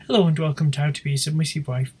Hello and welcome to How to Be a Submissive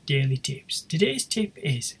Wife Daily Tips. Today's tip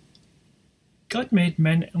is: God made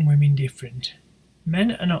men and women different.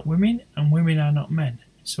 Men are not women and women are not men,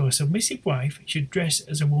 so a submissive wife should dress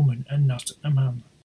as a woman and not a man.